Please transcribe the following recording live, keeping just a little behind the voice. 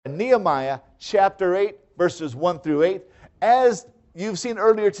Nehemiah chapter 8, verses 1 through 8. As you've seen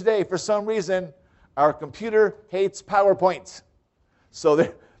earlier today, for some reason, our computer hates PowerPoints. So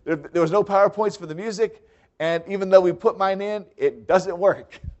there was no PowerPoints for the music, and even though we put mine in, it doesn't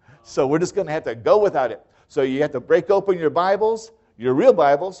work. So we're just going to have to go without it. So you have to break open your Bibles, your real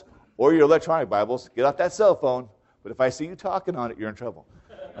Bibles, or your electronic Bibles. Get off that cell phone. But if I see you talking on it, you're in trouble.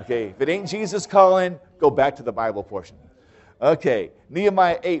 Okay, if it ain't Jesus calling, go back to the Bible portion. Okay,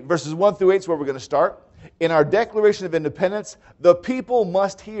 Nehemiah 8, verses 1 through 8 is where we're going to start. In our Declaration of Independence, the people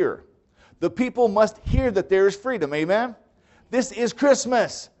must hear. The people must hear that there is freedom. Amen? This is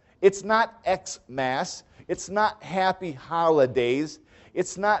Christmas. It's not Xmas. It's not happy holidays.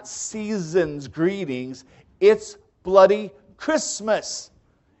 It's not season's greetings. It's bloody Christmas.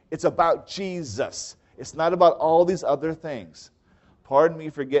 It's about Jesus. It's not about all these other things. Pardon me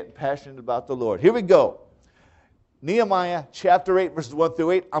for getting passionate about the Lord. Here we go. Nehemiah chapter 8, verses 1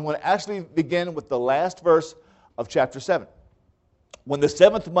 through 8. I'm going to actually begin with the last verse of chapter 7. When the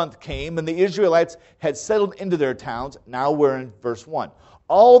 7th month came and the Israelites had settled into their towns, now we're in verse 1.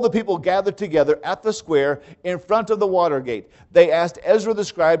 All the people gathered together at the square in front of the water gate. They asked Ezra the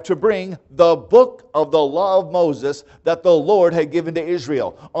scribe to bring the book of the law of Moses that the Lord had given to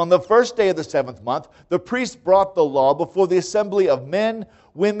Israel. On the first day of the 7th month, the priest brought the law before the assembly of men,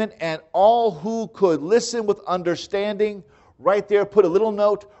 women, and all who could listen with understanding. Right there, put a little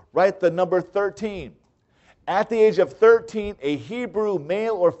note, write the number 13. At the age of 13, a Hebrew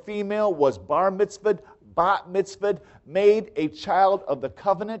male or female was bar mitzvahed, bat mitzvahed, made a child of the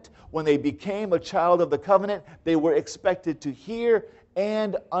covenant. When they became a child of the covenant, they were expected to hear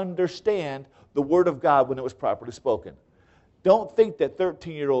and understand the Word of God when it was properly spoken. Don't think that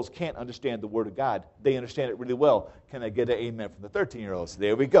 13-year-olds can't understand the Word of God. They understand it really well. Can I get an amen from the 13-year-olds?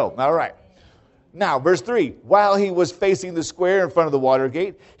 There we go. All right. Now, verse 3, while he was facing the square in front of the water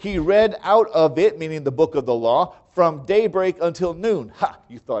gate, he read out of it, meaning the book of the law, from daybreak until noon. Ha!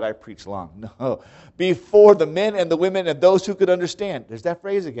 You thought I preached long. No. Before the men and the women and those who could understand. There's that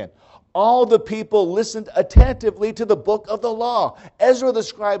phrase again. All the people listened attentively to the book of the law. Ezra the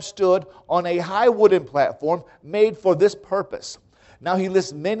scribe stood on a high wooden platform made for this purpose. Now he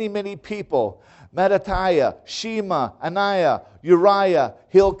lists many, many people. Mattithiah, Shema, Ananiah, Uriah,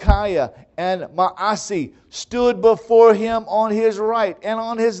 Hilkiah, and Maaseh stood before him on his right, and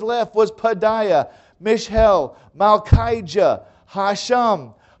on his left was Pedaiah, Mishael, Malchijah,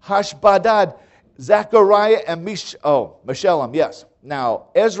 Hashum, Hashbadad, Zechariah, and Meshullam, yes. Now,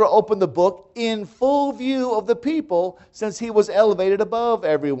 Ezra opened the book in full view of the people since he was elevated above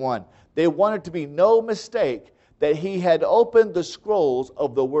everyone. There wanted to be no mistake that he had opened the scrolls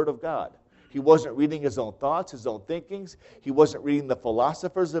of the Word of God. He wasn't reading his own thoughts, his own thinkings. He wasn't reading the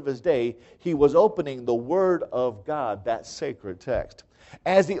philosophers of his day. He was opening the Word of God, that sacred text.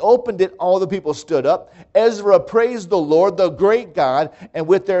 As he opened it, all the people stood up. Ezra praised the Lord, the great God, and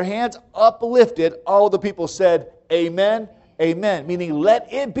with their hands uplifted, all the people said, Amen, Amen, meaning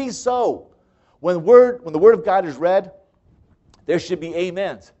let it be so. When the Word of God is read, there should be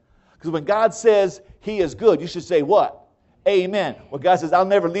amens. Because when God says He is good, you should say what? Amen. When God says, I'll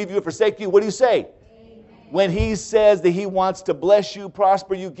never leave you or forsake you, what do you say? Amen. When He says that He wants to bless you,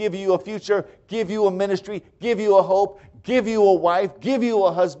 prosper you, give you a future, give you a ministry, give you a hope, give you a wife, give you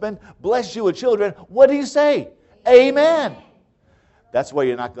a husband, bless you with children, what do you say? Amen. That's why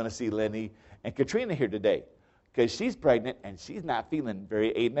you're not going to see Lenny and Katrina here today. Because she's pregnant and she's not feeling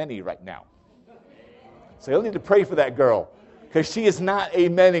very amen-y right now. So you'll need to pray for that girl. Because she is not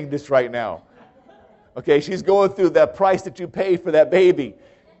amening this right now. Okay, she's going through that price that you paid for that baby.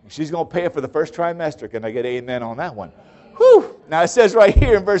 She's going to pay it for the first trimester. Can I get amen on that one? Whew. Now it says right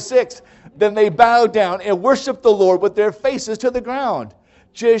here in verse 6, then they bowed down and worshiped the Lord with their faces to the ground.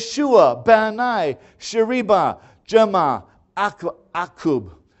 Jeshua, Bani, Sheriba, Jema,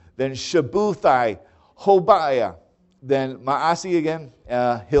 Akub, then Shabuthai, Hobaiah, then Maaseh again,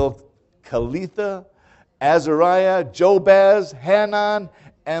 Hilkalitha, Azariah, Jobaz, Hanan,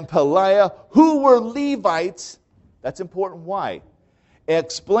 and Peliah, who were Levites. That's important. Why?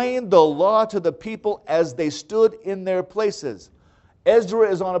 Explained the law to the people as they stood in their places. Ezra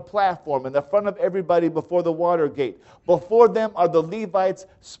is on a platform in the front of everybody before the water gate. Before them are the Levites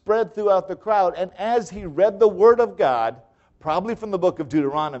spread throughout the crowd. And as he read the Word of God, probably from the book of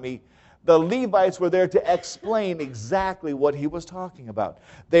Deuteronomy, the Levites were there to explain exactly what he was talking about.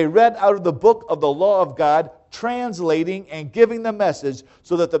 They read out of the book of the law of God, translating and giving the message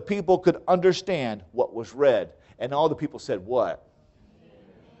so that the people could understand what was read. And all the people said, what?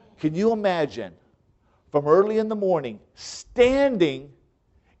 Can you imagine from early in the morning, standing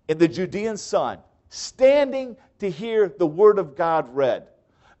in the Judean sun, standing to hear the Word of God read?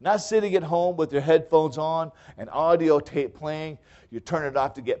 Not sitting at home with your headphones on and audio tape playing. You turn it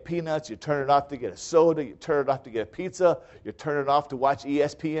off to get peanuts. You turn it off to get a soda. You turn it off to get a pizza. You turn it off to watch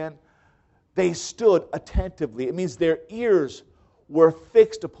ESPN. They stood attentively. It means their ears were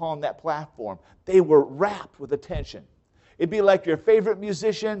fixed upon that platform. They were rapt with attention. It'd be like your favorite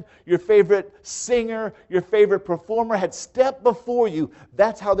musician, your favorite singer, your favorite performer had stepped before you.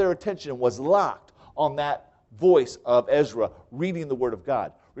 That's how their attention was locked on that voice of Ezra reading the Word of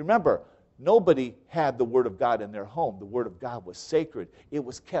God. Remember, nobody had the Word of God in their home. The Word of God was sacred. It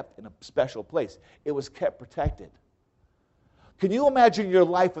was kept in a special place. It was kept protected. Can you imagine your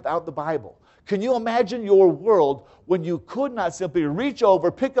life without the Bible? Can you imagine your world when you could not simply reach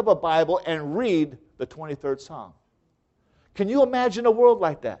over, pick up a Bible, and read the 23rd Psalm? Can you imagine a world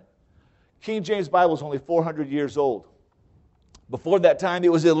like that? King James Bible is only 400 years old. Before that time,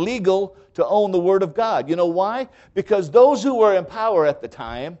 it was illegal to own the Word of God. You know why? Because those who were in power at the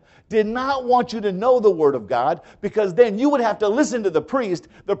time did not want you to know the Word of God, because then you would have to listen to the priest.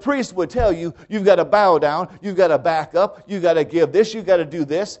 The priest would tell you, you've got to bow down, you've got to back up, you've got to give this, you've got to do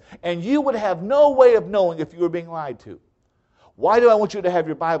this, and you would have no way of knowing if you were being lied to. Why do I want you to have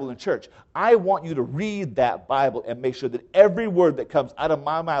your Bible in church? I want you to read that Bible and make sure that every word that comes out of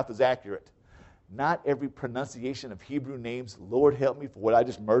my mouth is accurate. Not every pronunciation of Hebrew names. Lord help me for what I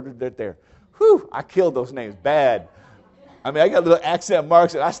just murdered right there. Whew, I killed those names bad. I mean, I got little accent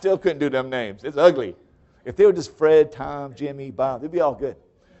marks and I still couldn't do them names. It's ugly. If they were just Fred, Tom, Jimmy, Bob, they'd be all good.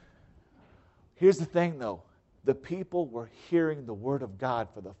 Here's the thing, though. The people were hearing the Word of God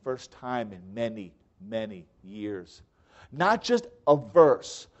for the first time in many, many years. Not just a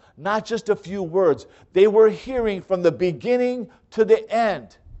verse, not just a few words. They were hearing from the beginning to the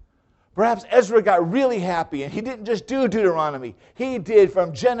end. Perhaps Ezra got really happy and he didn't just do Deuteronomy. He did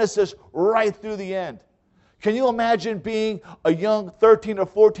from Genesis right through the end. Can you imagine being a young 13 or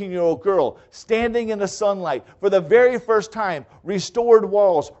 14-year-old girl standing in the sunlight for the very first time, restored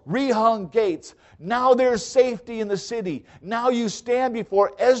walls, rehung gates. Now there's safety in the city. Now you stand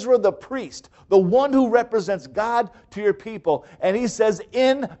before Ezra the priest, the one who represents God to your people. And he says,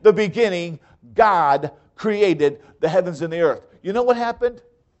 in the beginning, God created the heavens and the earth. You know what happened?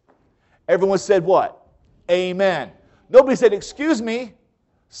 Everyone said what? Amen. Nobody said, excuse me.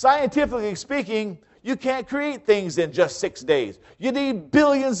 Scientifically speaking, you can't create things in just 6 days. You need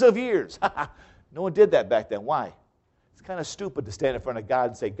billions of years. No one did that back then. Why? It's kind of stupid to stand in front of God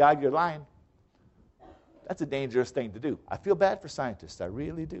and say, God, you're lying. That's a dangerous thing to do. I feel bad for scientists. I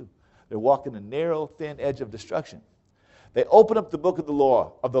really do. They're walking a narrow, thin edge of destruction. They open up the book of the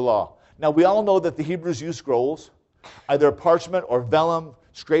law. Now, we all know that the Hebrews used scrolls, either parchment or vellum,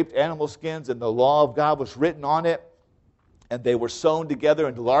 scraped animal skins, and the law of God was written on it. And they were sewn together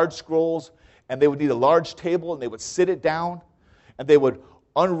into large scrolls. And they would need a large table, and they would sit it down, and they would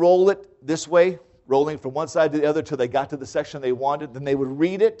unroll it this way, rolling from one side to the other till they got to the section they wanted. Then they would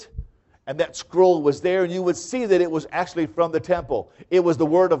read it, and that scroll was there, and you would see that it was actually from the temple. It was the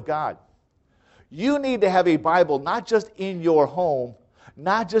Word of God. You need to have a Bible not just in your home,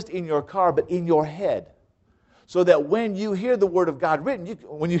 not just in your car, but in your head, so that when you hear the Word of God written,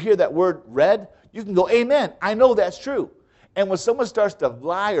 when you hear that word read, you can go, amen, I know that's true. And when someone starts to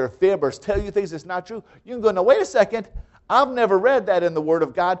lie or fib or tell you things that's not true, you can go, no, wait a second. I've never read that in the Word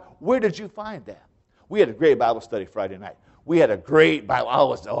of God. Where did you find that? We had a great Bible study Friday night. We had a great Bible. I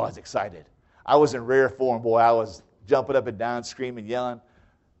was excited. I was in rare form, boy. I was jumping up and down, screaming, yelling.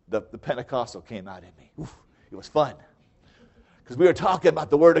 The Pentecostal came out in me. Oof, it was fun. Because we were talking about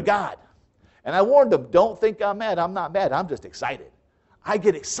the Word of God. And I warned them, don't think I'm mad. I'm not mad. I'm just excited. I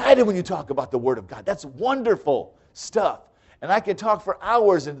get excited when you talk about the Word of God. That's wonderful stuff. And I can talk for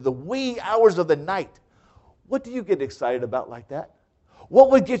hours into the wee hours of the night. What do you get excited about like that? What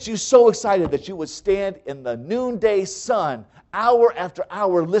would get you so excited that you would stand in the noonday sun hour after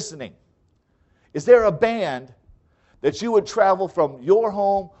hour listening? Is there a band that you would travel from your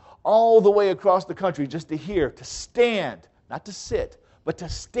home all the way across the country just to hear, to stand, not to sit, but to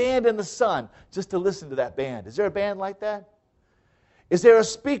stand in the sun just to listen to that band? Is there a band like that? Is there a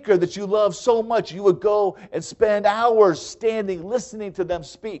speaker that you love so much you would go and spend hours standing listening to them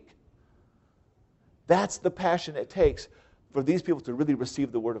speak? That's the passion it takes for these people to really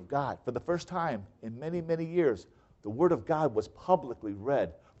receive the Word of God. For the first time in many, many years, the Word of God was publicly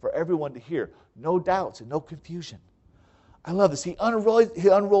read for everyone to hear. No doubts and no confusion. I love this. He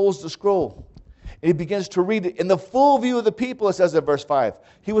unrolls the scroll and he begins to read it in the full view of the people, it says in verse 5.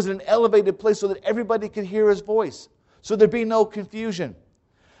 He was in an elevated place so that everybody could hear his voice, so there'd be no confusion.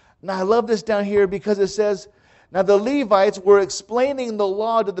 Now, I love this down here because it says, now the Levites were explaining the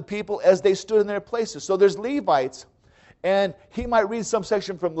law to the people as they stood in their places. So there's Levites, And he might read some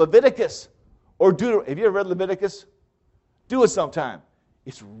section from Leviticus or Deuteronomy. Have you ever read Leviticus? Do it sometime.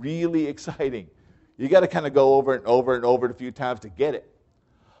 It's really exciting. You got to kind of go over it and over and over it a few times to get it.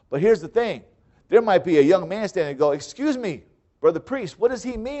 But here's the thing. There might be a young man standing and go, excuse me, brother priest, what does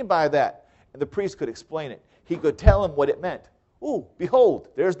he mean by that? And the priest could explain it. He could tell him what it meant. Ooh, behold,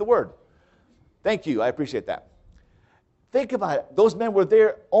 there's the word. Thank you, I appreciate that. Think about it. Those men were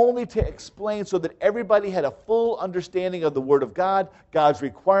there only to explain so that everybody had a full understanding of the Word of God, God's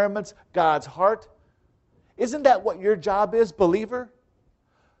requirements, God's heart. Isn't that what your job is, believer?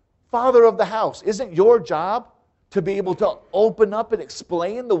 Father of the house, isn't your job to be able to open up and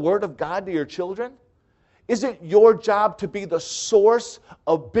explain the Word of God to your children? Isn't your job to be the source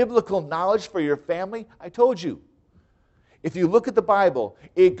of biblical knowledge for your family? I told you. If you look at the Bible,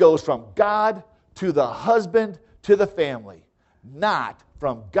 it goes from God to the husband to the family, not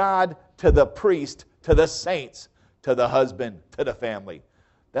from God to the priest to the saints to the husband to the family.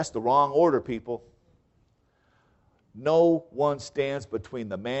 That's the wrong order, people. No one stands between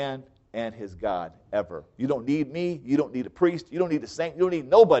the man and his God, ever. You don't need me. You don't need a priest. You don't need a saint. You don't need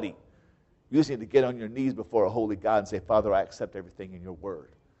nobody. You just need to get on your knees before a holy God and say, Father, I accept everything in your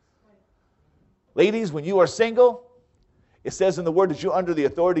word. Ladies, when you are single, it says in the word that you're under the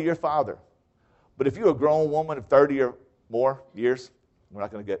authority of your father. But if you're a grown woman of 30 or more years, we're not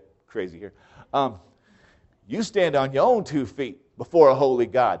going to get crazy here, you stand on your own 2 feet before a holy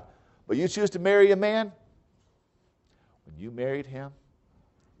God. But you choose to marry a man, when you married him,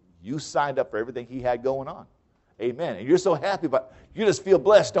 you signed up for everything he had going on. Amen. And you're so happy about it. You just feel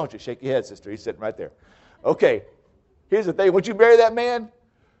blessed, don't you? Shake your head, sister. He's sitting right there. Okay, here's the thing. Once you marry that man,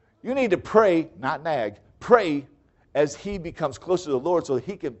 you need to pray, not nag, pray as he becomes closer to the Lord so that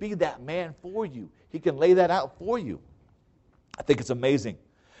he can be that man for you. He can lay that out for you. I think it's amazing.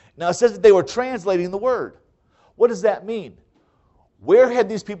 Now, it says that they were translating the word. What does that mean? Where had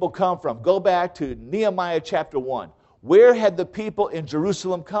these people come from? Go back to Nehemiah chapter 1. Where had the people in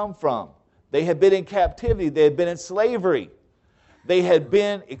Jerusalem come from? They had been in captivity. They had been in slavery. They had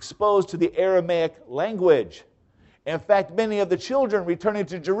been exposed to the Aramaic language. In fact, many of the children returning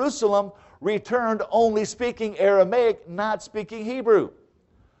to Jerusalem returned only speaking Aramaic, not speaking Hebrew.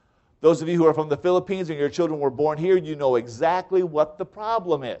 Those of you who are from the Philippines and your children were born here, you know exactly what the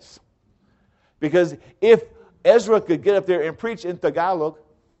problem is. Because if Ezra could get up there and preach in Tagalog,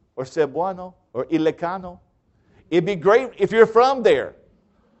 or Cebuano, or Ilocano, it'd be great if you're from there.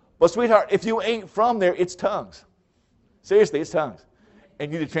 But sweetheart, if you ain't from there, it's tongues. Seriously, it's tongues.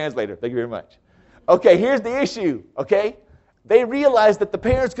 And you need a translator. Thank you very much. Okay, here's the issue, okay? They realized that the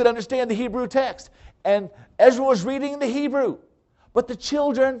parents could understand the Hebrew text. And Ezra was reading the Hebrew. But the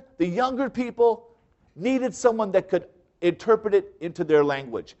children, the younger people, needed someone that could interpret it into their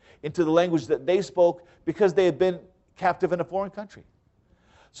language, into the language that they spoke because they had been captive in a foreign country.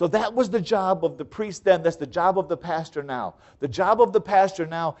 So that was the job of the priest then. That's the job of the pastor now. The job of the pastor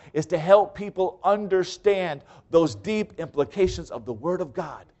now is to help people understand those deep implications of the Word of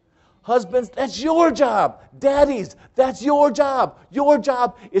God. Husbands, that's your job. Daddies, that's your job. Your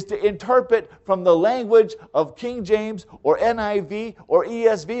job is to interpret from the language of King James or NIV or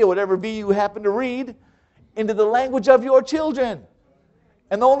ESV or whatever V you happen to read into the language of your children.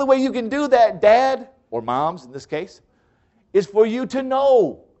 And the only way you can do that, dad, or moms in this case, is for you to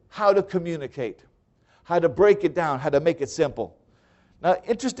know how to communicate, how to break it down, how to make it simple. Now,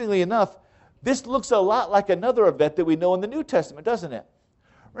 interestingly enough, this looks a lot like another event that we know in the New Testament, doesn't it?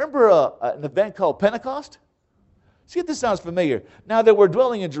 Remember an event called Pentecost? See if this sounds familiar. Now there were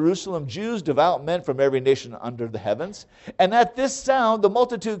dwelling in Jerusalem Jews, devout men from every nation under the heavens. And at this sound the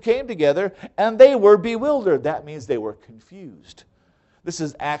multitude came together, and they were bewildered. That means they were confused. This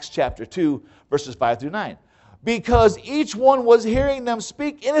is Acts chapter 2, verses 5 through 9. Because each one was hearing them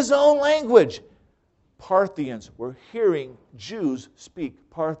speak in his own language. Parthians were hearing Jews speak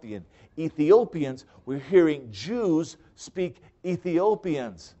Parthian. Ethiopians were hearing Jews speak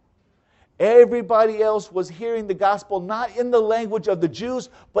Ethiopians. Everybody else was hearing the gospel not in the language of the Jews,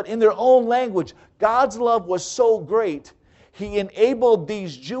 but in their own language. God's love was so great, He enabled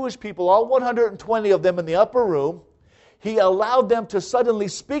these Jewish people, all 120 of them in the upper room, He allowed them to suddenly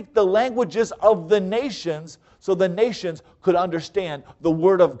speak the languages of the nations so the nations could understand the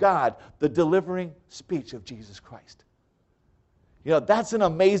Word of God, the delivering speech of Jesus Christ. You know, that's an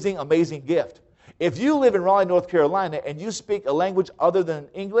amazing, amazing gift. If you live in Raleigh, North Carolina, and you speak a language other than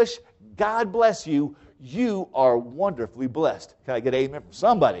English, God bless you. You are wonderfully blessed. Can I get an amen from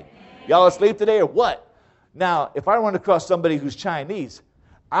somebody? Y'all asleep today or what? Now, if I run across somebody who's Chinese,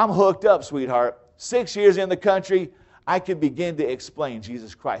 I'm hooked up, sweetheart. 6 years in the country, I can begin to explain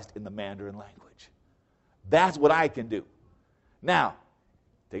Jesus Christ in the Mandarin language. That's what I can do. Now,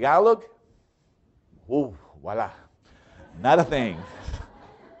 Tagalog, oh, voila, not a thing.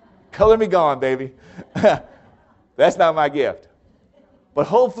 Color me gone, baby. That's not my gift. But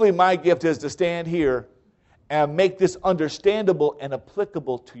hopefully my gift is to stand here and make this understandable and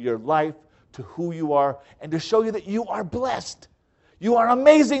applicable to your life, to who you are, and to show you that you are blessed. You are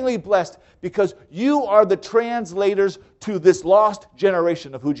amazingly blessed because you are the translators to this lost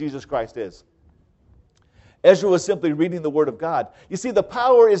generation of who Jesus Christ is. Ezra was simply reading the Word of God. You see, the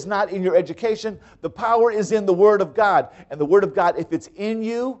power is not in your education. The power is in the Word of God. And the Word of God, if it's in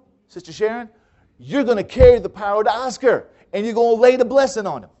you, Sister Sharon, you're going to carry the power to Oscar. And you're going to lay the blessing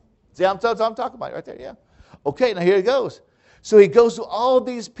on him. See, I'm talking about it right there, yeah. Okay, now here he goes. So he goes to all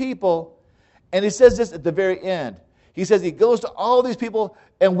these people, and he says this at the very end. He says he goes to all these people,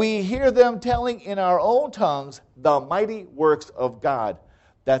 and we hear them telling in our own tongues the mighty works of God.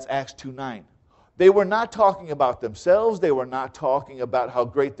 That's Acts 2:9. They were not talking about themselves. They were not talking about how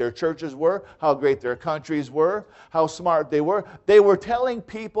great their churches were, how great their countries were, how smart they were. They were telling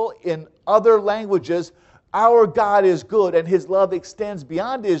people in other languages, our God is good, and His love extends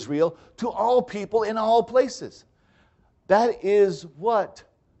beyond Israel to all people in all places. That is what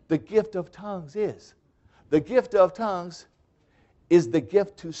the gift of tongues is. The gift of tongues is the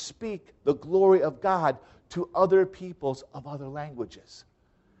gift to speak the glory of God to other peoples of other languages.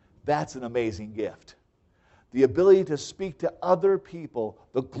 That's an amazing gift. The ability to speak to other people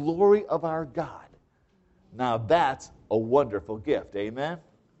the glory of our God. Now that's a wonderful gift. Amen?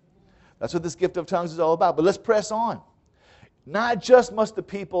 That's what this gift of tongues is all about. But let's press on. Not just must the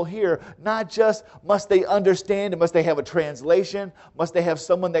people hear, not just must they understand, and must they have a translation, must they have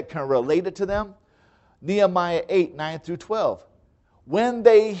someone that can relate it to them. Nehemiah 8:9-12. When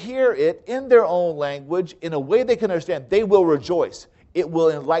they hear it in their own language, in a way they can understand, they will rejoice. It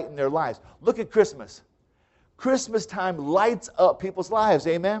will enlighten their lives. Look at Christmas. Christmas time lights up people's lives,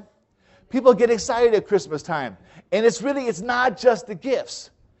 amen? People get excited at Christmas time. And it's not just the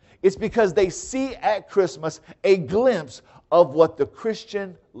gifts. It's because they see at Christmas a glimpse of what the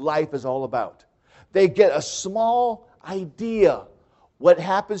Christian life is all about. They get a small idea what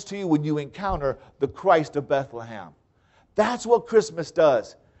happens to you when you encounter the Christ of Bethlehem. That's what Christmas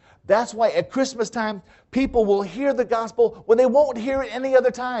does. That's why at Christmas time, people will hear the gospel when they won't hear it any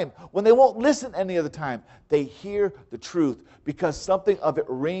other time, when they won't listen any other time. They hear the truth because something of it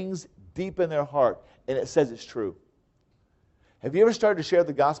rings deep in their heart, and it says it's true. Have you ever started to share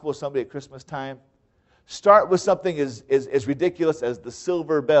the gospel with somebody at Christmas time? Start with something as ridiculous as the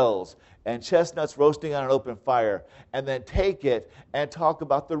silver bells and chestnuts roasting on an open fire, and then take it and talk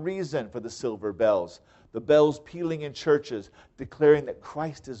about the reason for the silver bells. The bells pealing in churches, declaring that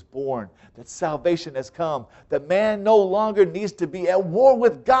Christ is born, that salvation has come, that man no longer needs to be at war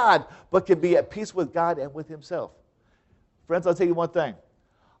with God, but can be at peace with God and with himself. Friends, I'll tell you one thing.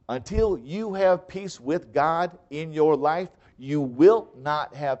 Until you have peace with God in your life, you will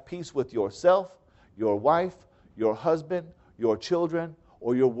not have peace with yourself, your wife, your husband, your children,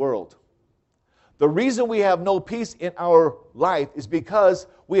 or your world. The reason we have no peace in our life is because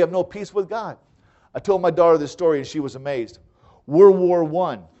we have no peace with God. I told my daughter this story and she was amazed. World War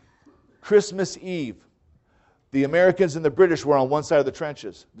I, Christmas Eve. The Americans and the British were on one side of the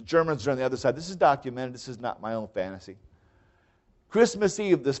trenches. The Germans are on the other side. This is documented. This is not my own fantasy. Christmas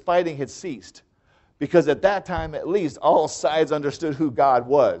Eve, this fighting had ceased because at that time, at least, all sides understood who God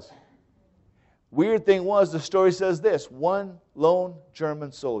was. Weird thing was, the story says this: one lone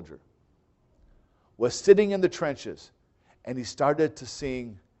German soldier was sitting in the trenches and he started to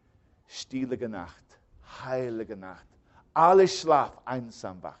sing Stille Nacht, Heilige Nacht, Alles Schlaf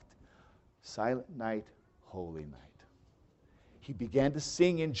einsam wacht, Silent Night, Holy Night. He began to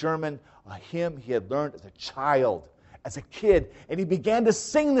sing in German a hymn he had learned as a child, as a kid, and he began to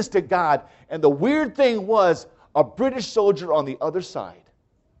sing this to God. And the weird thing was, a British soldier on the other side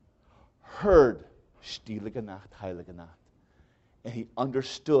heard Stille Nacht, Heilige Nacht, and he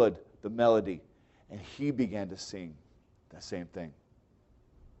understood the melody, and he began to sing that same thing.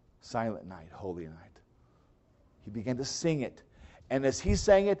 Silent Night, Holy Night. He began to sing it. And as he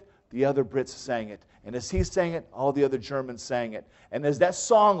sang it, the other Brits sang it. And as he sang it, all the other Germans sang it. And as that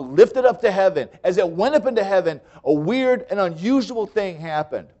song lifted up to heaven, as it went up into heaven, a weird and unusual thing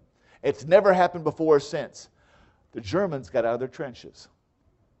happened. It's never happened before or since. The Germans got out of their trenches.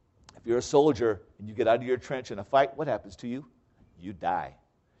 If you're a soldier and you get out of your trench in a fight, what happens to you? You die.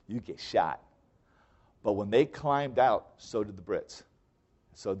 You get shot. But when they climbed out, so did the Brits.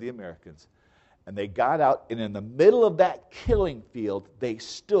 So the Americans. And they got out, and in the middle of that killing field, they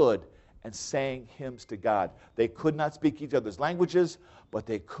stood and sang hymns to God. They could not speak each other's languages, but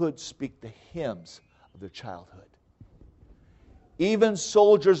they could speak the hymns of their childhood. Even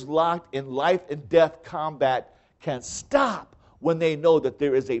soldiers locked in life and death combat can stop when they know that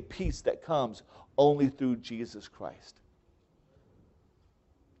there is a peace that comes only through Jesus Christ.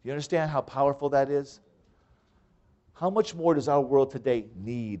 Do you understand how powerful that is? How much more does our world today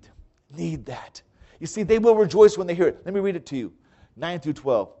need that? You see, they will rejoice when they hear it. Let me read it to you. 9 through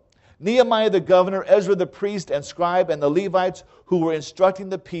 12. Nehemiah the governor, Ezra the priest and scribe, and the Levites who were instructing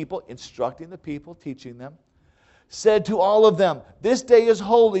the people, teaching them, said to all of them, "This day is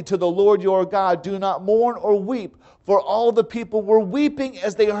holy to the Lord your God. Do not mourn or weep." For all the people were weeping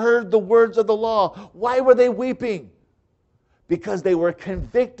as they heard the words of the law. Why were they weeping? Because they were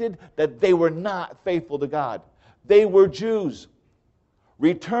convicted that they were not faithful to God. They were Jews,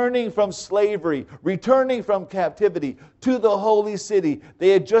 returning from slavery, returning from captivity to the holy city. They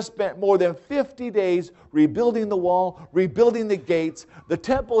had just spent more than 50 days rebuilding the wall, rebuilding the gates. The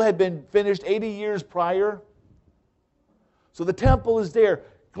temple had been finished 80 years prior. So the temple is there,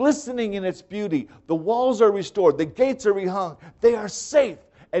 glistening in its beauty. The walls are restored. The gates are rehung. They are safe.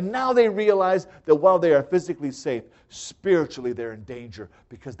 And now they realize that while they are physically safe, spiritually they're in danger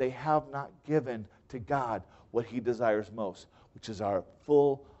because they have not given to God what He desires most, which is our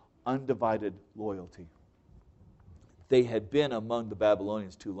full, undivided loyalty. They had been among the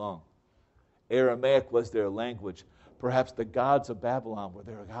Babylonians too long. Aramaic was their language. Perhaps the gods of Babylon were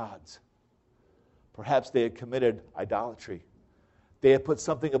their gods. Perhaps they had committed idolatry. They had put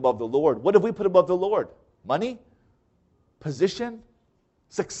something above the Lord. What have we put above the Lord? Money? Position?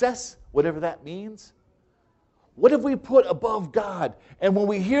 Success? Whatever that means. What have we put above God? And when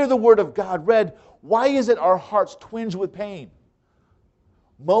we hear the Word of God read, why is it our hearts twinge with pain?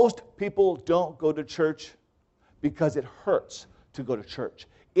 Most people don't go to church because it hurts to go to church.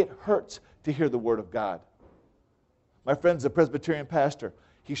 It hurts to hear the Word of God. My friend's a Presbyterian pastor.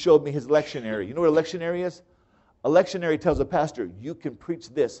 He showed me his lectionary. You know what a lectionary is? A lectionary tells a pastor, you can preach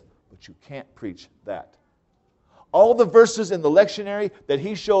this, but you can't preach that. All the verses in the lectionary that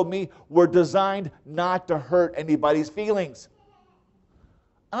he showed me were designed not to hurt anybody's feelings.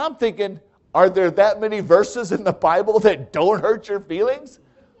 I'm thinking, are there that many verses in the Bible that don't hurt your feelings?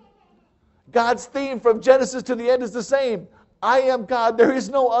 God's theme from Genesis to the end is the same. I am God, there is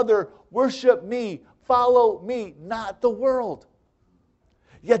no other. Worship me, follow me, not the world.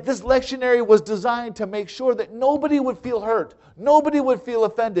 Yet this lectionary was designed to make sure that nobody would feel hurt. Nobody would feel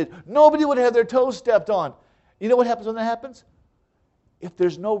offended. Nobody would have their toes stepped on. You know what happens when that happens? If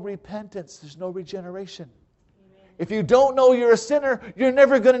there's no repentance, there's no regeneration. Amen. If you don't know you're a sinner, you're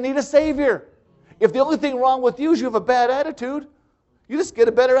never going to need a Savior. If the only thing wrong with you is you have a bad attitude, you just get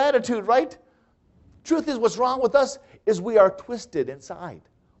a better attitude, right? Truth is, what's wrong with us is we are twisted inside.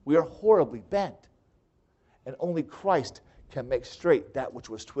 We are horribly bent. And only Christ can make straight that which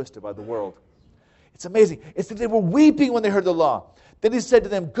was twisted by the world. It's amazing. It's that they were weeping when they heard the law. Then he said to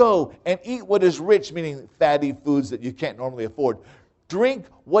them, go and eat what is rich, meaning fatty foods that you can't normally afford. Drink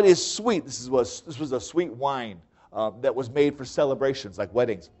what is sweet. This was a sweet wine that was made for celebrations like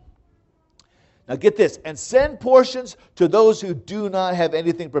weddings. Now get this. And send portions to those who do not have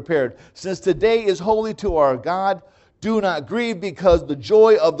anything prepared. Since today is holy to our God, do not grieve, because the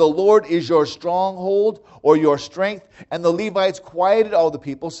joy of the Lord is your stronghold or your strength. And the Levites quieted all the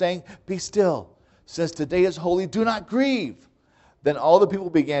people, saying, be still. Since today is holy, do not grieve. Then all the people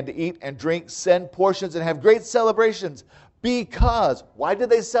began to eat and drink, send portions, and have great celebrations. Because, why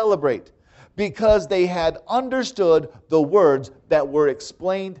did they celebrate? Because they had understood the words that were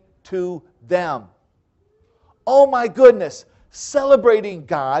explained to them. Oh my goodness, celebrating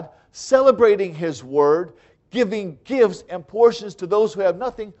God, celebrating His Word, giving gifts and portions to those who have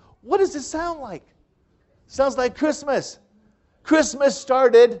nothing. What does it sound like? Sounds like Christmas. Christmas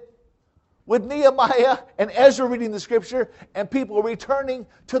started with Nehemiah and Ezra reading the Scripture and people returning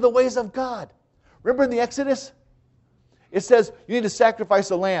to the ways of God. Remember in the Exodus? It says you need to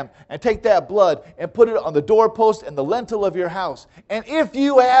sacrifice a lamb and take that blood and put it on the doorpost and the lintel of your house. And if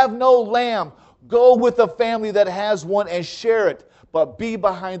you have no lamb, go with a family that has one and share it, but be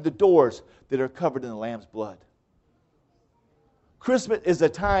behind the doors that are covered in the lamb's blood. Christmas is a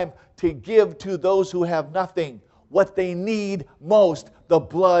time to give to those who have nothing what they need most, the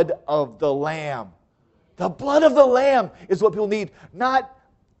blood of the Lamb. The blood of the Lamb is what people need, not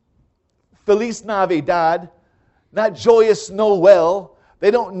Feliz Navidad, not Joyous Noel.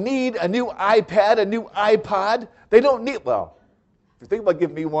 They don't need a new iPad, a new iPod. They don't need, well, if you think about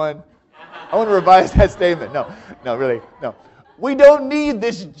giving me one, I want to revise that statement. No, really, no. We don't need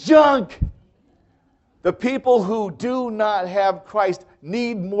this junk. The people who do not have Christ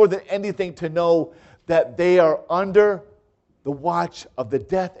need more than anything to know that they are under the watch of the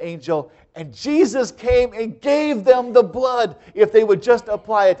death angel, and Jesus came and gave them the blood if they would just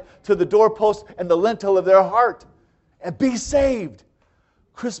apply it to the doorpost and the lintel of their heart and be saved.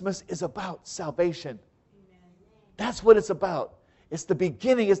 Christmas is about salvation. That's what it's about. It's the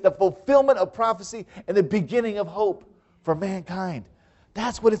beginning, it's the fulfillment of prophecy and the beginning of hope for mankind.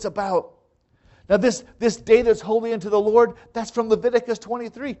 That's what it's about. Now this day that's holy unto the Lord, that's from Leviticus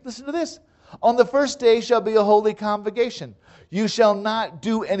 23. Listen to this. On the first day shall be a holy convocation. You shall not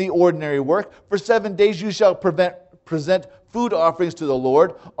do any ordinary work. For 7 days you shall present food offerings to the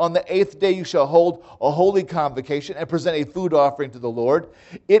Lord. On the 8th day you shall hold a holy convocation and present a food offering to the Lord.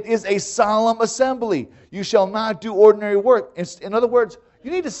 It is a solemn assembly. You shall not do ordinary work. In other words,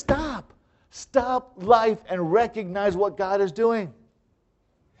 you need to stop. Stop life and recognize what God is doing.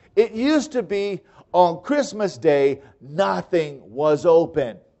 It used to be on Christmas Day, nothing was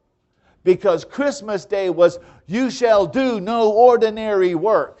open. Because Christmas Day was, you shall do no ordinary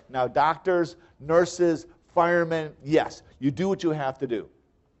work. Now, doctors, nurses, firemen, yes, you do what you have to do.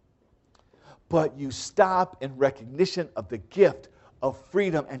 But you stop in recognition of the gift of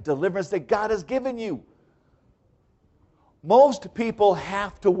freedom and deliverance that God has given you. Most people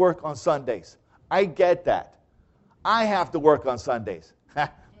have to work on Sundays. I get that. I have to work on Sundays.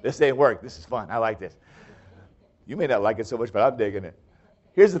 This ain't work. This is fun. I like this. You may not like it so much, but I'm digging it.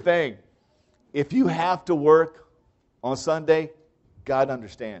 Here's the thing. If you have to work on Sunday, God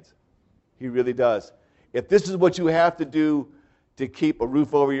understands. He really does. If this is what you have to do to keep a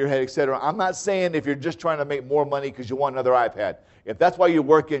roof over your head, etc., I'm not saying if you're just trying to make more money because you want another iPad. If that's why you're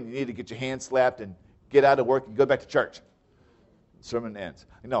working, you need to get your hand slapped and get out of work and go back to church. Sermon ends.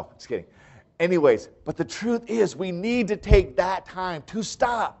 No, just kidding. Anyways, but the truth is we need to take that time to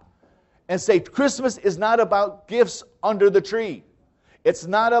stop and say Christmas is not about gifts under the tree. It's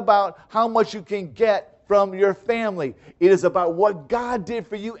not about how much you can get from your family. It is about what God did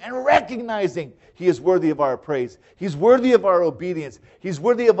for you and recognizing He is worthy of our praise. He's worthy of our obedience. He's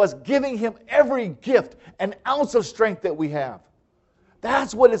worthy of us giving Him every gift, an ounce of strength that we have.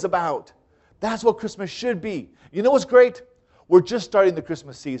 That's what it's about. That's what Christmas should be. You know what's great? We're just starting the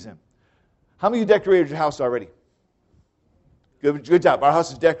Christmas season. How many of you decorated your house already? Good job. Our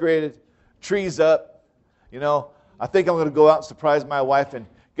house is decorated, trees up. You know, I think I'm going to go out and surprise my wife and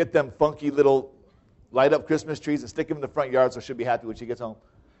get them funky little light-up Christmas trees and stick them in the front yard so she'll be happy when she gets home.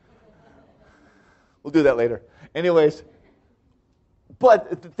 We'll do that later. Anyways,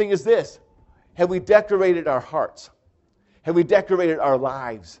 but the thing is this. Have we decorated our hearts? Have we decorated our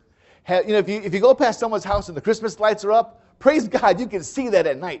lives? If you go past someone's house and the Christmas lights are up, praise God, you can see that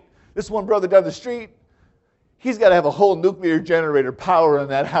at night. This one brother down the street, he's got to have a whole nuclear generator power in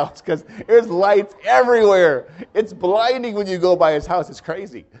that house because there's lights everywhere. It's blinding when you go by his house. It's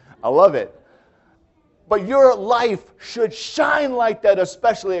crazy. I love it. But your life should shine like that,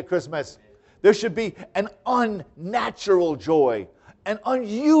 especially at Christmas. There should be an unnatural joy, an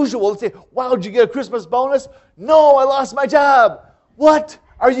unusual. Let's say, wow, did you get a Christmas bonus? No, I lost my job. What?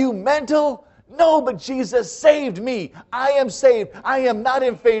 Are you mental? No, but Jesus saved me. I am saved. I am not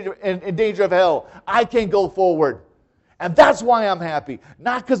in danger of hell. I can go forward. And that's why I'm happy.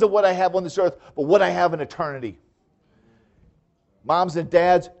 Not because of what I have on this earth, but what I have in eternity. Moms and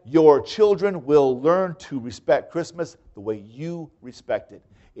dads, your children will learn to respect Christmas the way you respect it.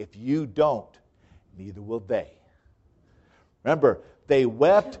 If you don't, neither will they. Remember, they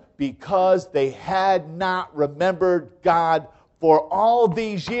wept because they had not remembered God for all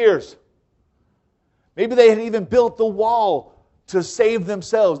these years. Maybe they had even built the wall to save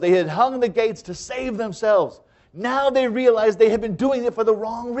themselves. They had hung the gates to save themselves. Now they realize they had been doing it for the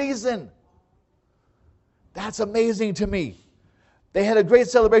wrong reason. That's amazing to me. They had a great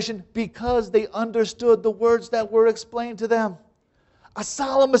celebration because they understood the words that were explained to them. A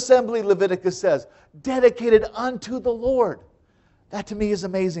solemn assembly, Leviticus says, dedicated unto the Lord. That to me is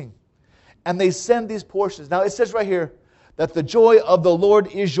amazing. And they send these portions. Now it says right here that the joy of the Lord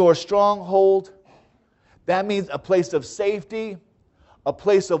is your stronghold. That means a place of safety, a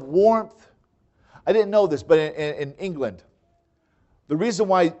place of warmth. I didn't know this, but in England, the reason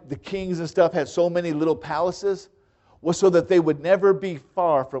why the kings and stuff had so many little palaces was so that they would never be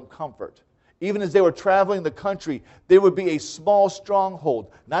far from comfort. Even as they were traveling the country, there would be a small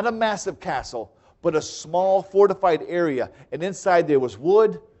stronghold, not a massive castle, but a small fortified area. And inside there was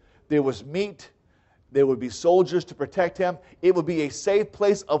wood, there was meat, there would be soldiers to protect him. It would be a safe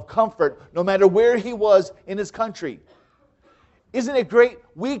place of comfort no matter where he was in his country. Isn't it great?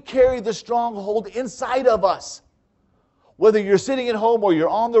 We carry the stronghold inside of us. Whether you're sitting at home or you're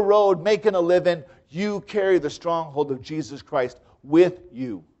on the road making a living, you carry the stronghold of Jesus Christ with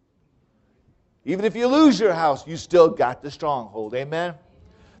you. Even if you lose your house, you still got the stronghold. Amen?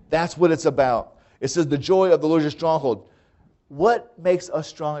 That's what it's about. It says the joy of the Lord is your stronghold. What makes us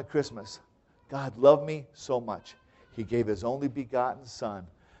strong at Christmas? God loved me so much. He gave His only begotten Son,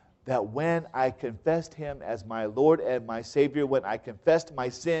 that when I confessed Him as my Lord and my Savior, when I confessed my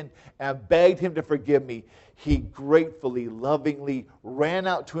sin and begged Him to forgive me, He gratefully, lovingly ran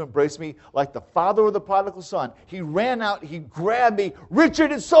out to embrace me like the father of the prodigal son. He ran out, He grabbed me.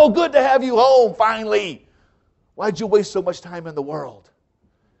 Richard, it's so good to have you home, finally. Why'd you waste so much time in the world?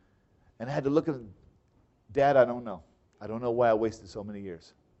 And I had to look at him. Dad, I don't know. I don't know why I wasted so many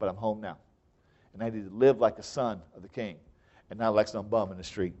years, but I'm home now. And I need to live like a son of the King and not like some bum in the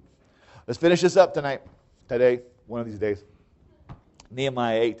street. Let's finish this up today, one of these days.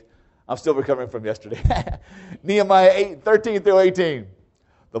 Nehemiah 8. I'm still recovering from yesterday. Nehemiah 8, 13 through 18.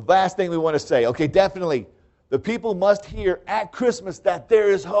 The last thing we want to say. Okay, definitely, the people must hear at Christmas that there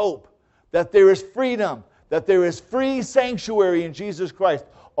is hope, that there is freedom, that there is free sanctuary in Jesus Christ.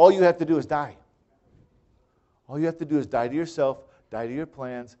 All you have to do is die. All you have to do is die to yourself, die to your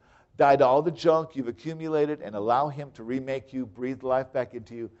plans, die to all the junk you've accumulated, and allow Him to remake you, breathe life back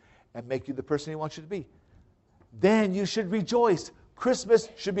into you, and make you the person He wants you to be. Then you should rejoice. Christmas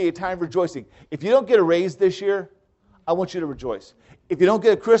should be a time of rejoicing. If you don't get a raise this year, I want you to rejoice. If you don't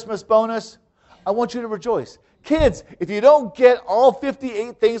get a Christmas bonus, I want you to rejoice. Kids, if you don't get all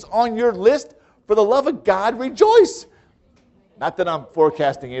 58 things on your list, for the love of God, rejoice. Not that I'm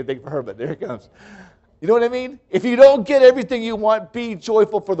forecasting anything for her, but there it comes. You know what I mean? If you don't get everything you want, be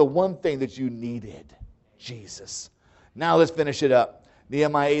joyful for the one thing that you needed, Jesus. Now let's finish it up.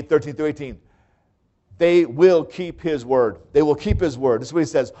 Nehemiah 8, 13 through 18. They will keep His word. They will keep His word. This is what He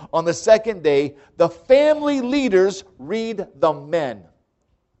says. On the second day, the family leaders read the men.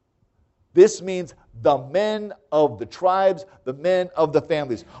 This means the men of the tribes, the men of the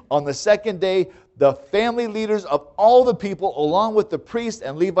families. On the second day, the family leaders of all the people, along with the priests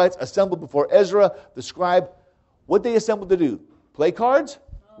and Levites, assembled before Ezra, the scribe. What they assembled to do? Play cards?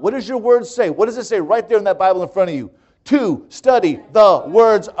 What does your word say? What does it say right there in that Bible in front of you? To study the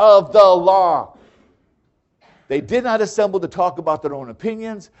words of the law. They did not assemble to talk about their own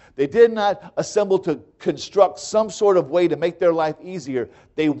opinions. They did not assemble to construct some sort of way to make their life easier.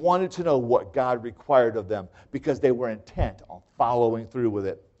 They wanted to know what God required of them because they were intent on following through with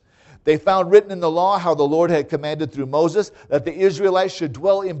it. They found written in the law how the Lord had commanded through Moses that the Israelites should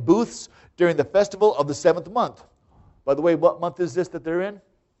dwell in booths during the festival of the 7th month. By the way, what month is this that they're in?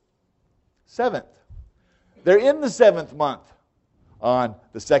 7th. They're in the 7th month on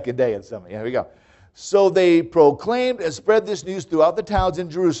the second day of the 7th. Yeah, here we go. So they proclaimed and spread this news throughout the towns in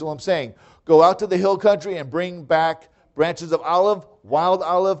Jerusalem, saying, "Go out to the hill country and bring back branches of olive, wild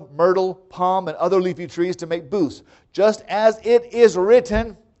olive, myrtle, palm, and other leafy trees to make booths, just as it is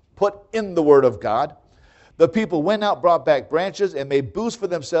written," put in the Word of God. The people went out, brought back branches, and made booths for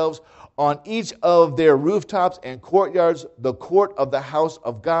themselves on each of their rooftops and courtyards, the court of the house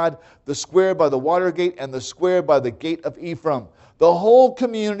of God, the square by the water gate, and the square by the gate of Ephraim. The whole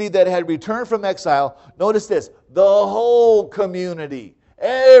community that had returned from exile, notice this, the whole community,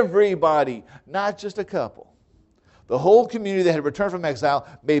 everybody, not just a couple. The whole community that had returned from exile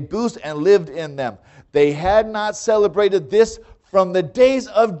made booths and lived in them. They had not celebrated this from the days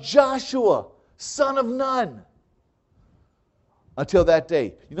of Joshua, son of Nun, until that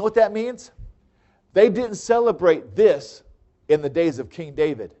day. You know what that means? They didn't celebrate this in the days of King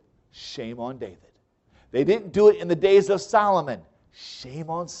David. Shame on David. They didn't do it in the days of Solomon. Shame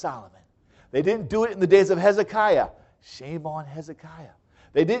on Solomon. They didn't do it in the days of Hezekiah. Shame on Hezekiah.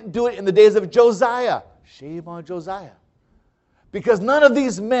 They didn't do it in the days of Josiah. Shame on Josiah. Because none of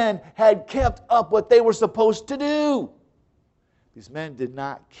these men had kept up what they were supposed to do. These men did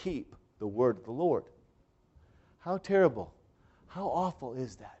not keep the word of the Lord. How terrible. How awful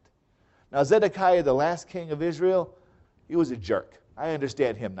is that? Now Zedekiah, the last king of Israel, he was a jerk. I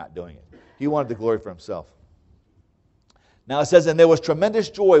understand him not doing it. He wanted the glory for himself. Now it says, and there was tremendous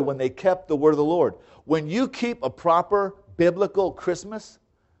joy when they kept the word of the Lord. When you keep a proper biblical Christmas,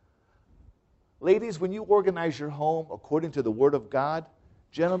 ladies, when you organize your home according to the word of God,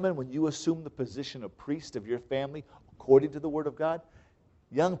 gentlemen, when you assume the position of priest of your family according to the word of God,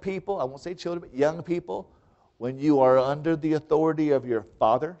 young people, I won't say children, but young people, when you are under the authority of your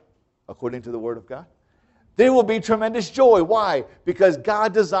father according to the word of God, there will be tremendous joy. Why? Because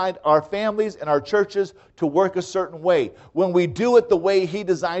God designed our families and our churches to work a certain way. When we do it the way He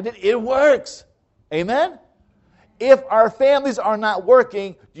designed it, it works. Amen? If our families are not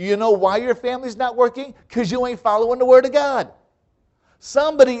working, do you know why your family's not working? Because you ain't following the Word of God.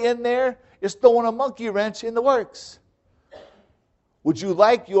 Somebody in there is throwing a monkey wrench in the works. Would you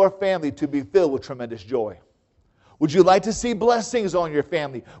like your family to be filled with tremendous joy? Would you like to see blessings on your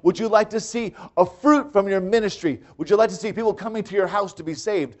family? Would you like to see a fruit from your ministry? Would you like to see people coming to your house to be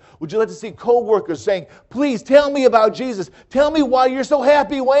saved? Would you like to see co-workers saying, please tell me about Jesus. Tell me why you're so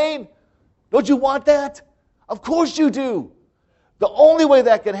happy, Wayne. Don't you want that? Of course you do. The only way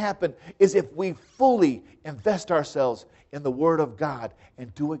that can happen is if we fully invest ourselves in the Word of God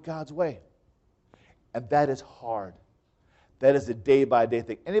and do it God's way. And that is hard. That is a day-by-day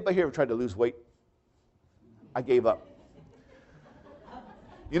thing. Anybody here ever tried to lose weight? I gave up.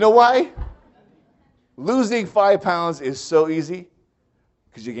 You know why? Losing 5 pounds is so easy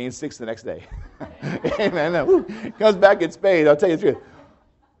because you gain 6 the next day. Amen. Comes back in spades, I'll tell you the truth.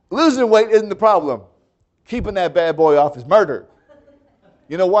 Losing weight isn't the problem. Keeping that bad boy off is murder.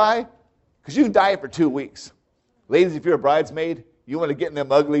 You know why? Because you can diet for 2 weeks. Ladies, if you're a bridesmaid, you want to get in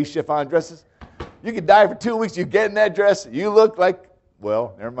them ugly chiffon dresses, you can diet for 2 weeks, you get in that dress, you look like,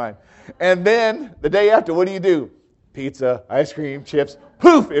 well, never mind. And then the day after, what do? Pizza, ice cream, chips,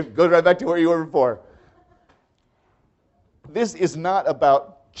 poof, it goes right back to where you were before. This is not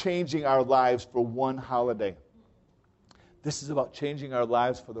about changing our lives for one holiday. This is about changing our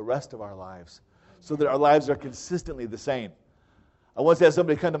lives for the rest of our lives so that our lives are consistently the same. I once had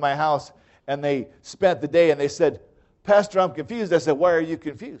somebody come to my house and they spent the day and they said, Pastor, I'm confused. I said, why are you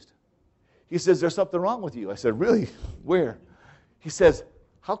confused? He says, there's something wrong with you. I said, really? Where? He says,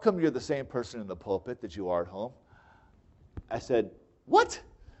 how come you're the same person in the pulpit that you are at home? I said, what?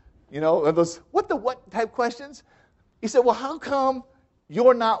 You know, and those what type questions? He said, well, how come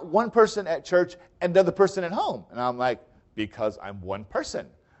you're not one person at church and the other person at home? And I'm like, because I'm one person.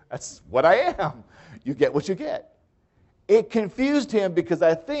 That's what I am. You get what you get. It confused him because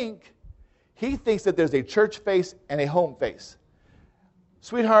I think he thinks that there's a church face and a home face.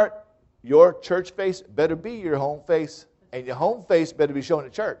 Sweetheart, your church face better be your home face, and your home face better be shown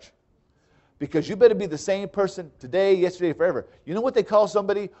at church. Because you better be the same person today, yesterday, forever. You know what they call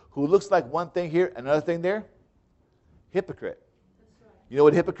somebody who looks like one thing here, another thing there? Hypocrite. You know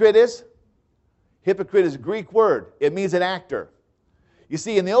what hypocrite is? Hypocrite is a Greek word. It means an actor. You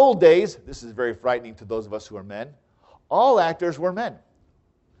see, in the old days, this is very frightening to those of us who are men, all actors were men.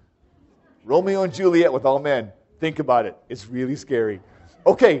 Romeo and Juliet with all men. Think about it. It's really scary.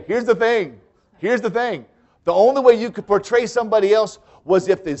 Okay, here's the thing. The only way you could portray somebody else was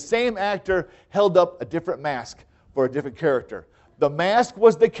if the same actor held up a different mask for a different character. The mask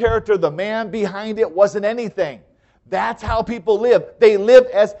was the character. The man behind it wasn't anything. That's how people live. They live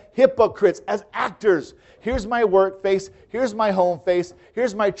as hypocrites, as actors. Here's my work face. Here's my home face.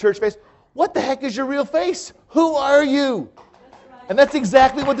 Here's my church face. What the heck is your real face? Who are you? And that's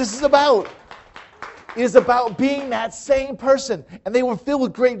exactly what this is about. It is about being that same person. And they were filled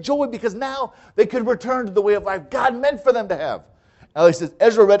with great joy because now they could return to the way of life God meant for them to have. Now he says,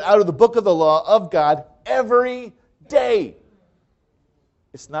 Ezra read out of the book of the law of God every day.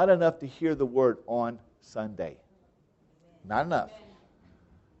 It's not enough to hear the word on Sunday. Not enough.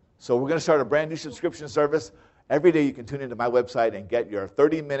 So we're going to start a brand new subscription service. Every day you can tune into my website and get your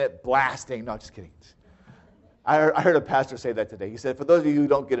 30-minute blasting. No, just kidding. I heard a pastor say that today. He said, for those of you who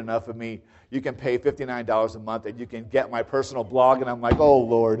don't get enough of me, you can pay $59 a month and you can get my personal blog. And I'm like, oh,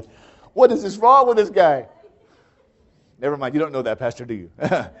 Lord, what is this wrong with this guy? Never mind, you don't know that, Pastor, do you?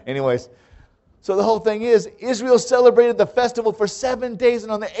 Anyways, so the whole thing is, Israel celebrated the festival for 7 days,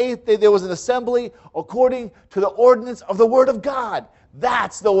 and on the 8th day there was an assembly according to the ordinance of the Word of God.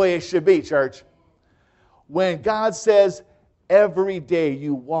 That's the way it should be, church. When God says, every day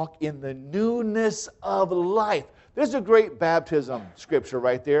you walk in the newness of life. There's a great baptism scripture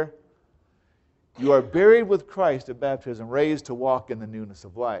right there. You are buried with Christ at baptism, raised to walk in the newness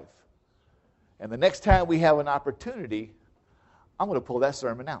of life. And the next time we have an opportunity, I'm going to pull that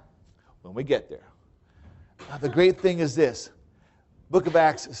sermon out when we get there. Now, the great thing is this. Book of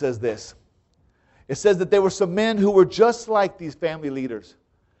Acts says this. It says that there were some men who were just like these family leaders.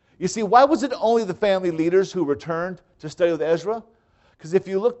 You see, why was it only the family leaders who returned to study with Ezra? Because if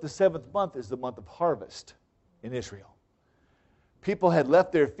you look, the 7th month is the month of harvest in Israel. People had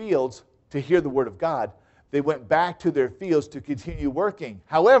left their fields to hear the word of God. They went back to their fields to continue working.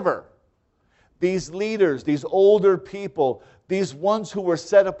 However, these leaders, these older people, these ones who were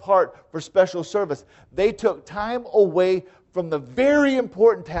set apart for special service, they took time away from the very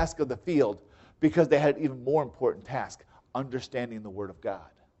important task of the field because they had an even more important task, understanding the word of God.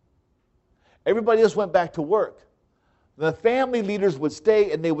 Everybody else went back to work. The family leaders would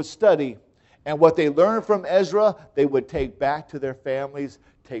stay and they would study. And what they learned from Ezra, they would take back to their families,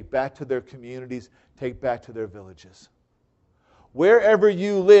 take back to their communities, take back to their villages. Wherever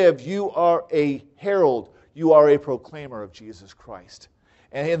you live, you are a herald. you are a proclaimer of Jesus Christ.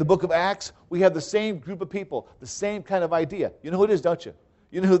 And in the book of Acts, we have the same group of people, the same kind of idea. You know who it is, don't you?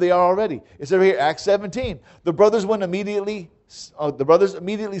 You know who they are already. It's over here, Acts 17. The brothers immediately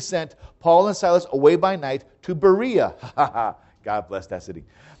sent Paul and Silas away by night to Berea. God bless that city.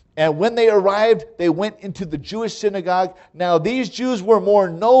 And when they arrived, they went into the Jewish synagogue. Now these Jews were more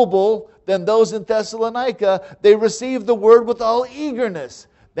noble than those in Thessalonica. They received the word with all eagerness.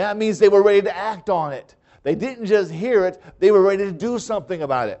 That means they were ready to act on it. They didn't just hear it, they were ready to do something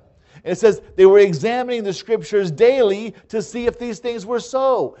about it. And it says they were examining the scriptures daily to see if these things were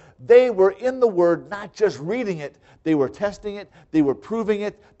so. They were in the word, not just reading it. They were testing it, they were proving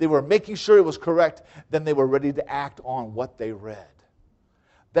it, they were making sure it was correct. Then they were ready to act on what they read.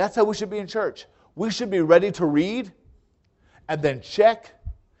 That's how we should be in church. We should be ready to read and then check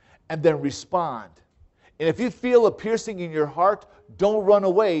and then respond. And if you feel a piercing in your heart, don't run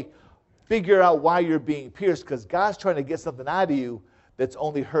away. Figure out why you're being pierced, because God's trying to get something out of you that's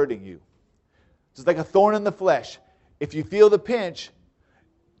only hurting you. It's like a thorn in the flesh. If you feel the pinch,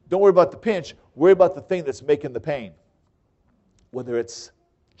 don't worry about the pinch. Worry about the thing that's making the pain. Whether it's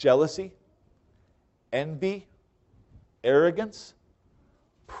jealousy, envy, arrogance,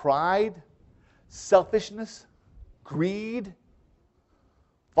 pride, selfishness, greed,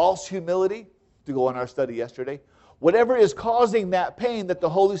 false humility, to go on our study yesterday. Whatever is causing that pain that the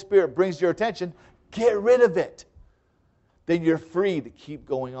Holy Spirit brings to your attention, get rid of it. Then you're free to keep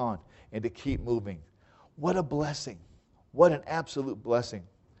going on and to keep moving. What a blessing. What an absolute blessing.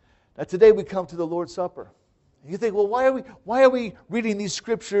 Now today we come to the Lord's Supper. You think, well, why are we reading these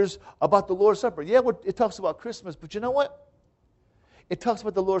scriptures about the Lord's Supper? Yeah, it talks about Christmas, but you know what? It talks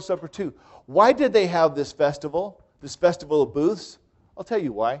about the Lord's Supper too. Why did they have this festival of booths? I'll tell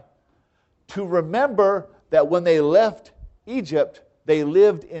you why. To remember that when they left Egypt, they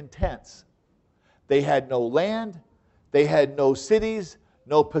lived in tents. They had no land, they had no cities,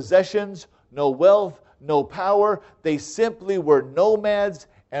 no possessions, no wealth, no power. They simply were nomads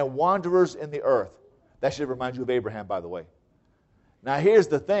and wanderers in the earth. That should remind you of Abraham, by the way. Now here's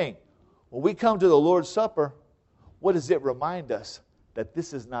the thing. When we come to the Lord's Supper, what does it remind us? That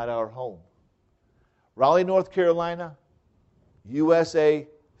this is not our home. Raleigh, North Carolina, USA,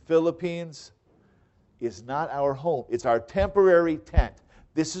 Philippines, is not our home. It's our temporary tent.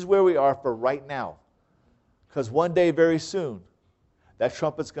 This is where we are for right now. Because one day, very soon, that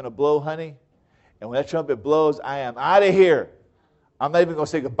trumpet's going to blow, honey. And when that trumpet blows, I am out of here. I'm not even going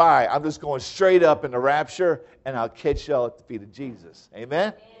to say goodbye. I'm just going straight up in the rapture, and I'll catch y'all at the feet of Jesus.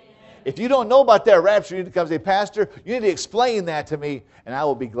 Amen? If you don't know about that rapture, you need to come say, Pastor, you need to explain that to me, and I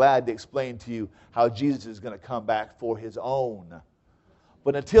will be glad to explain to you how Jesus is going to come back for his own.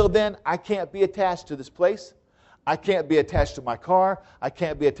 But until then, I can't be attached to this place. I can't be attached to my car. I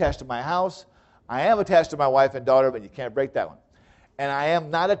can't be attached to my house. I am attached to my wife and daughter, but you can't break that one. And I am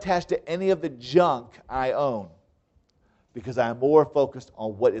not attached to any of the junk I own because I am more focused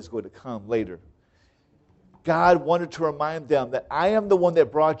on what is going to come later. God wanted to remind them that I am the one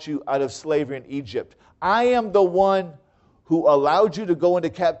that brought you out of slavery in Egypt. I am the one who allowed you to go into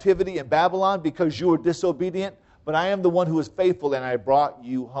captivity in Babylon because you were disobedient, but I am the one who is faithful and I brought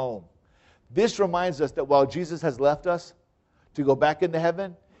you home. This reminds us that while Jesus has left us to go back into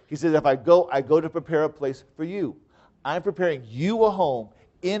heaven, he says, if I go to prepare a place for you. I'm preparing you a home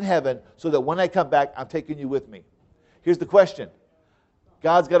in heaven so that when I come back, I'm taking you with me. Here's the question.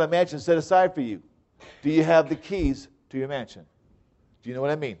 God's got a mansion set aside for you. Do you have the keys to your mansion? Do you know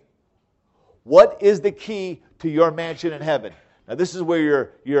what I mean? What is the key to your mansion in heaven? Now, this is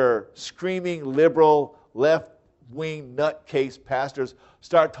where your screaming liberal, left-wing nutcase pastors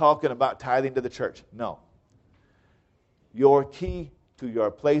start talking about tithing to the church. No. Your key to your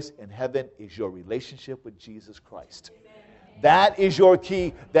place in heaven is your relationship with Jesus Christ. Amen. That is your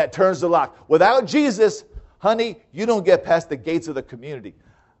key that turns the lock. Without Jesus, honey, you don't get past the gates of the community.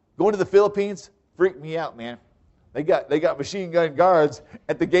 Going to the Philippines freaked me out, man. They got machine gun guards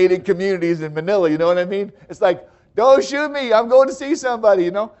at the gated communities in Manila, you know what I mean? It's like, don't shoot me, I'm going to see somebody,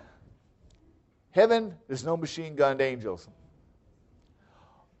 you know? Heaven, there's no machine gunned angels.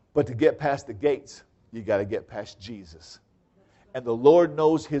 But to get past the gates, you got to get past Jesus. And the Lord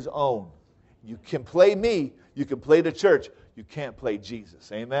knows his own. You can play me, you can play the church, you can't play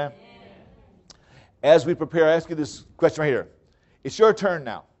Jesus. Amen? Amen. As we prepare, I ask you this question right here. It's your turn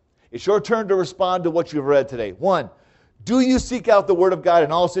now. It's your turn to respond to what you've read today. 1, do you seek out the Word of God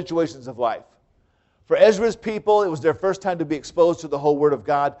in all situations of life? For Ezra's people, it was their first time to be exposed to the whole Word of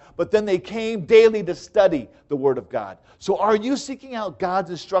God, but then they came daily to study the Word of God. So are you seeking out God's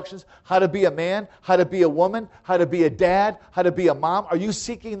instructions, how to be a man, how to be a woman, how to be a dad, how to be a mom? Are you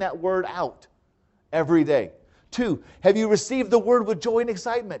seeking that Word out every day. 2, have you received the word with joy and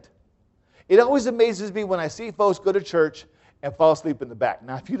excitement? It always amazes me when I see folks go to church and fall asleep in the back.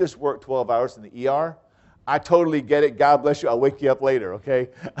 Now, if you just work 12 hours in the ER, I totally get it. God bless you. I'll wake you up later, okay?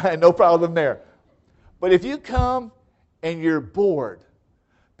 No problem there. But if you come and you're bored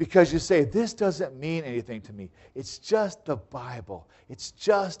because you say, this doesn't mean anything to me. It's just the Bible. It's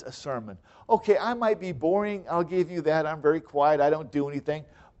just a sermon. Okay, I might be boring. I'll give you that. I'm very quiet. I don't do anything.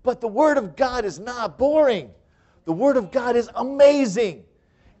 But the Word of God is not boring. The Word of God is amazing.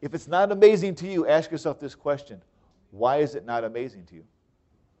 If it's not amazing to you, ask yourself this question. Why is it not amazing to you?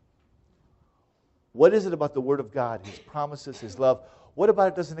 What is it about the Word of God, His promises, His love? What about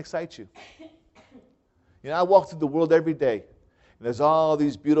it doesn't excite you? You know, I walk through the world every day, and there's all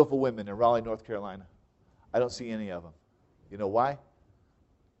these beautiful women in Raleigh, North Carolina. I don't see any of them. You know why?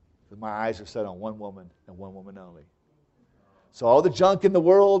 Because my eyes are set on one woman and one woman only. So all the junk in the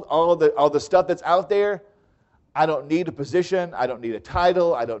world, all the stuff that's out there, I don't need a position. I don't need a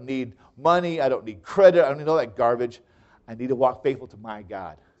title. I don't need money. I don't need credit. I don't need all that garbage. I need to walk faithful to my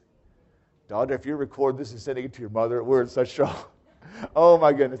God. Daughter, if you record this and sending it to your mother, we're in such trouble. Oh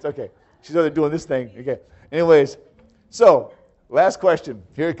my goodness. Okay. She's over there doing this thing. Okay. Anyways, so last question.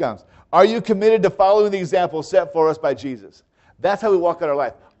 Here it comes. Are you committed to following the example set for us by Jesus? That's how we walk out our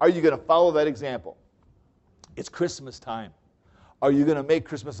life. Are you going to follow that example? It's Christmas time. Are you going to make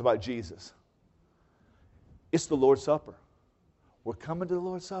Christmas about Jesus? It's the Lord's Supper. We're coming to the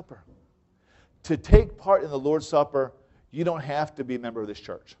Lord's Supper. To take part in the Lord's Supper, you don't have to be a member of this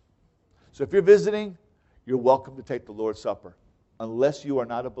church. So if you're visiting, you're welcome to take the Lord's Supper, unless you are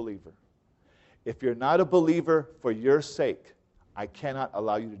not a believer. If you're not a believer, for your sake, I cannot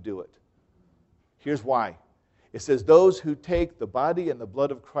allow you to do it. Here's why. It says, those who take the body and the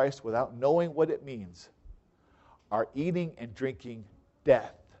blood of Christ without knowing what it means are eating and drinking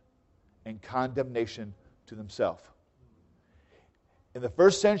death and condemnation to themselves. In the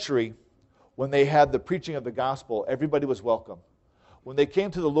first century, when they had the preaching of the gospel, everybody was welcome. When they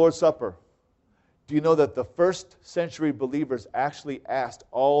came to the Lord's Supper, do you know that the first century believers actually asked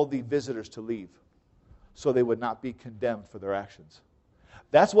all the visitors to leave so they would not be condemned for their actions?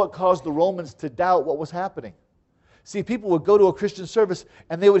 That's what caused the Romans to doubt what was happening. See, people would go to a Christian service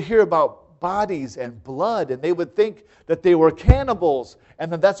and they would hear about bodies and blood and they would think that they were cannibals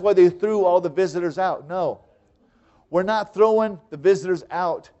and that that's why they threw all the visitors out. No, we're not throwing the visitors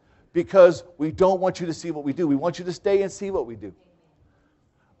out because we don't want you to see what we do. We want you to stay and see what we do.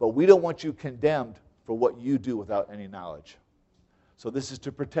 But we don't want you condemned for what you do without any knowledge. So this is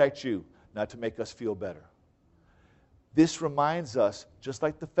to protect you, not to make us feel better. This reminds us, just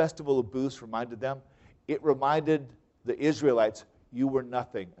like the festival of booths reminded them, it reminded the Israelites, you were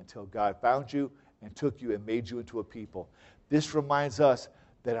nothing until God found you and took you and made you into a people. This reminds us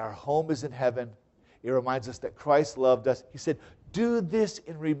that our home is in heaven. It reminds us that Christ loved us. He said, do this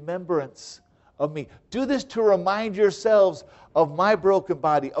in remembrance of me. Do this to remind yourselves of my broken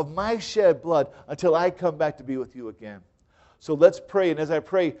body, of my shed blood, until I come back to be with you again. So let's pray, and as I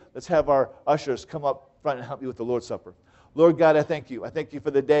pray, let's have our ushers come up front and help me with the Lord's Supper. Lord God, I thank you. I thank you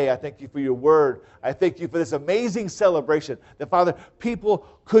for the day. I thank you for your word. I thank you for this amazing celebration that, Father, people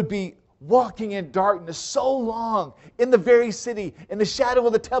could be walking in darkness so long in the very city, in the shadow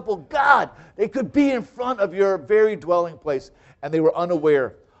of the temple. God, they could be in front of your very dwelling place, and they were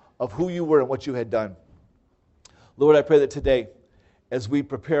unaware of who you were and what you had done. Lord, I pray that today, as we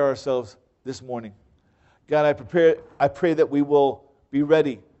prepare ourselves this morning, God, I pray that we will be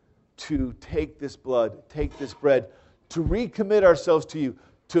ready to take this blood, take this bread, to recommit ourselves to you,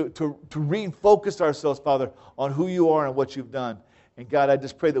 to refocus ourselves, Father, on who you are and what you've done. And God, I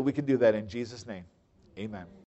just pray that we can do that in Jesus' name. Amen.